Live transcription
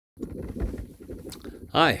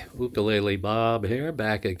Hi, Ukulele Bob here,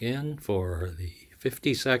 back again for the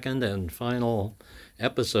 52nd and final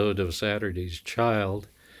episode of Saturday's Child,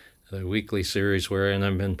 the weekly series wherein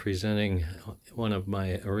I've been presenting one of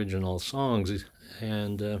my original songs.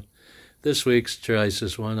 And this week's choice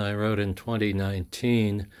is one I wrote in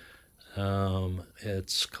 2019.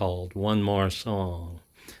 It's called One More Song.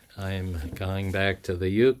 I'm going back to the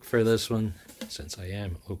uke for this one, since I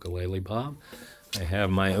am Ukulele Bob. I have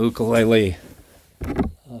my ukulele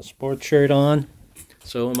sports shirt on,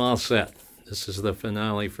 so I'm all set. This is the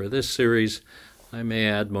finale for this series. I may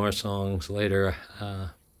add more songs later,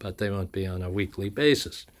 but they won't be on a weekly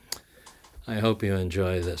basis. I hope you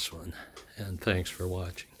enjoy this one, and thanks for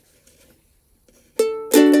watching.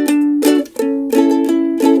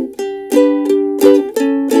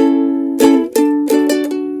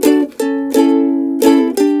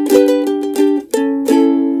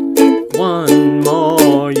 One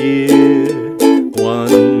more year,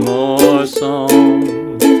 one more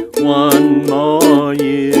song, one more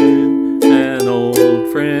year, an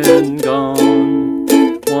old friend gone.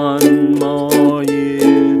 One more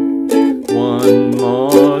year, one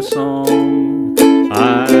more song,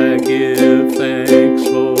 I give thanks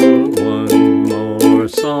for one more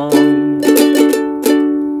song.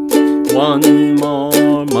 One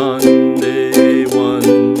more Monday,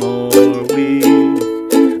 one more week,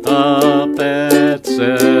 up at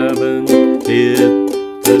 7,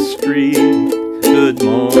 hit the street. Good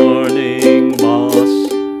morning,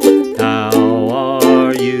 boss, how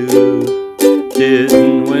are you?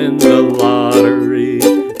 Didn't win the lottery,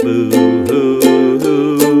 boo-hoo-hoo.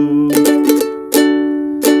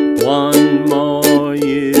 One more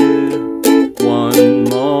year, one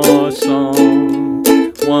more song,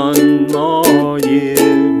 one more year,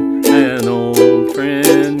 an old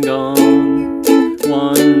friend gone.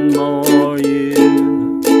 One more year,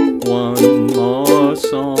 one more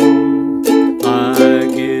song, I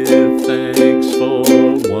give thanks for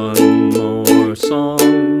one more song.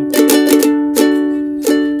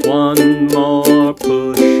 One more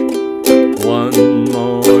push, one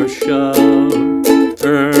more shove,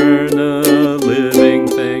 earn a living,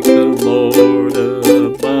 thank the Lord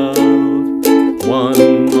above.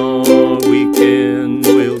 One more weekend,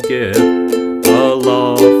 we'll get a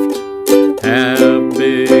loft, have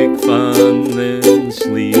big fun, then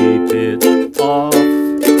sleep it off.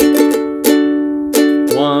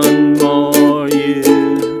 One more year,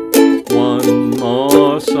 one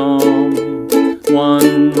more song,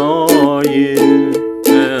 one more year,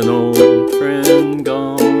 an old friend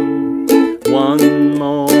gone. One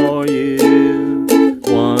more year,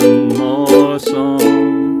 one more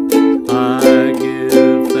song, I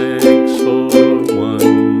give thanks for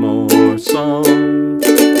one more song.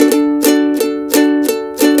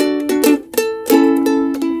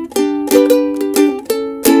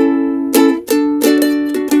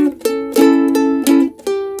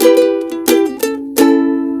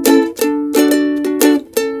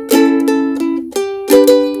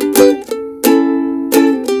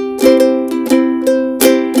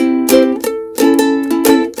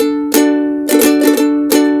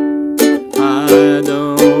 I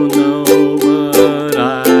don't know, but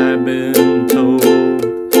I've been told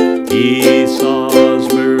Esau's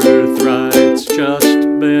birthright's just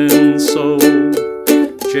been sold.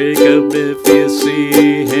 Jacob, if you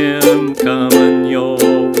see him coming your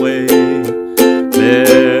way,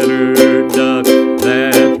 better duck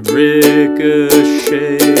that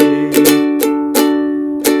ricochet.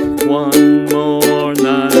 One more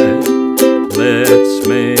night, let's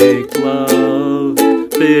make love,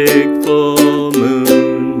 big full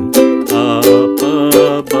moon up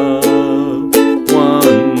above.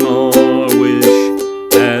 One more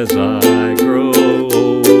wish as I grow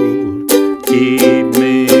old, keep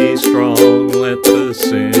me strong, let the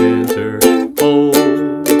center hold.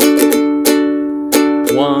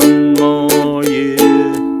 One more year,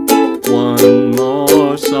 one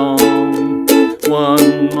more song,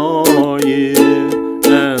 one more year,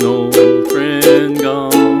 an old friend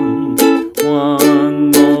gone.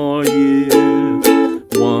 One more year,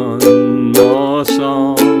 one more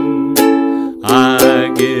song,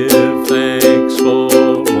 I give thanks for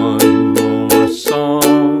one more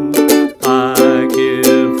song. I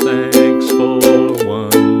give thanks for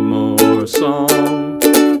one more song.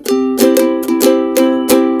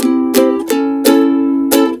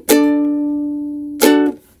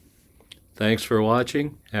 Thanks for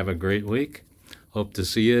watching. Have a great week. Hope to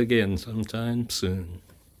see you again sometime soon.